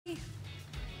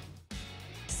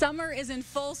Summer is in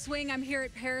full swing. I'm here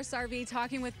at Parris RV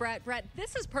talking with Brett. Brett,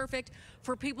 this is perfect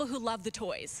for people who love the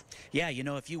toys. Yeah, you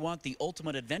know, if you want the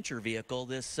ultimate adventure vehicle,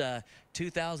 this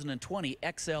 2020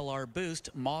 XLR Boost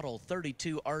Model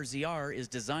 32 RZR is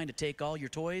designed to take all your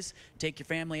toys, take your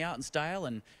family out in style,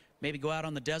 and maybe go out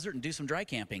on the desert and do some dry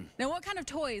camping. Now, what kind of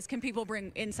toys can people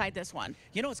bring inside this one?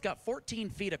 You know, it's got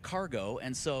 14 feet of cargo,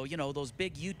 and so, you know, those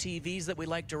big UTVs that we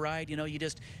like to ride, you know, you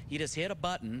just hit a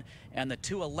button, and the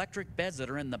two electric beds that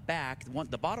are in the back,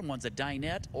 the bottom one's a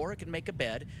dinette, or it can make a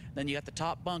bed. Then you got the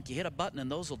top bunk, you hit a button,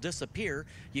 and those will disappear.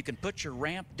 You can put your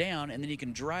ramp down, and then you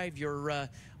can drive your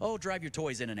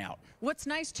toys in and out. What's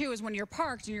nice, too, is when you're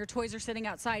parked and your toys are sitting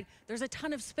outside, there's a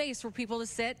ton of space for people to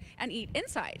sit and eat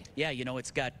inside. Yeah, you know,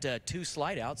 it's got two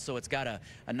slide outs, so it's got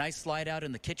a nice slide out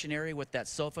in the kitchen area with that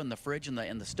sofa and the fridge and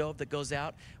the stove that goes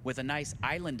out, with a nice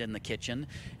island in the kitchen.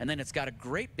 And then it's got a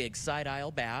great big side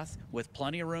aisle bath with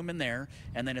plenty of room in there,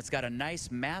 and then it's got a nice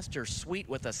master suite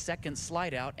with a second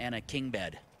slide out and a king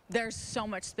bed. There's so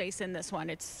much space in this one.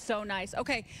 It's so nice.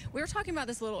 Okay, we were talking about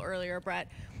this a little earlier, Brett.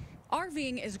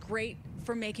 RVing is great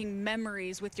for making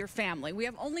memories with your family. We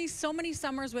have only so many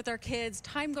summers with our kids.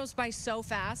 Time goes by so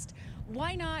fast.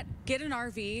 Why not get an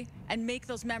RV and make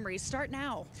those memories? Start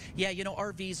now. Yeah, you know,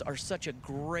 RVs are such a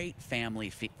great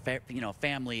family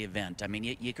event. I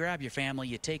mean, you grab your family,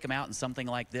 you take them out in something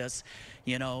like this.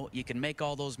 You know, you can make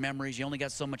all those memories. You only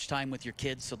got so much time with your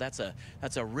kids, so that's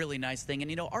a really nice thing. And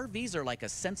you know, RVs are like a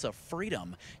sense of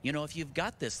freedom. You know, if you've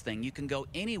got this thing, you can go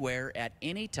anywhere at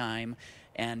any time.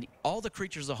 And all the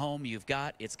creatures of home you've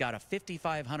got, it's got a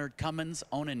 5500 Cummins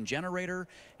Onan generator.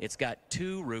 It's got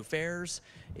 2 roof airs.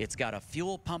 It's got a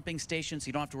fuel pumping station, so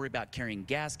you don't have to worry about carrying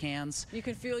gas cans. You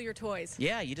can fuel your toys.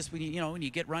 Yeah, you just, when you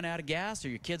get run out of gas or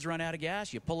your kids run out of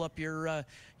gas, you pull up your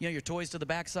toys to the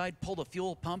backside, pull the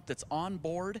fuel pump that's on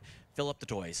board, fill up the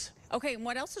toys. Okay, and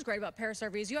what else is great about Parris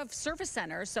RVs? You have service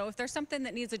centers, so if there's something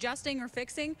that needs adjusting or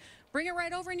fixing, bring it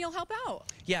right over and you'll help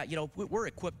out. Yeah, you know, we're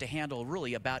equipped to handle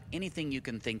really about anything you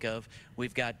can think of.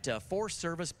 We've got 4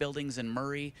 service buildings in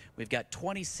Murray. We've got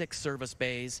 26 service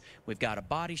bays. We've got a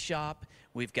body shop.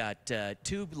 We've got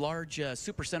 2 large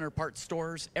supercenter parts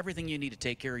stores, everything you need to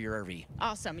take care of your RV.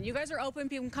 Awesome. And you guys are open.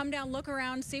 People can come down, look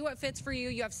around, see what fits for you.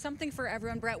 You have something for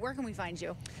everyone. Brett, where can we find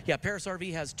you? Yeah, Parris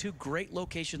RV has 2 great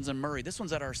locations in Murray. This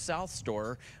one's at our South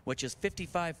store, which is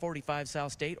 5545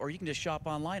 South State, or you can just shop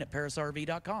online at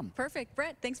parrisrv.com. Perfect.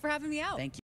 Brett, thanks for having me out. Thank you.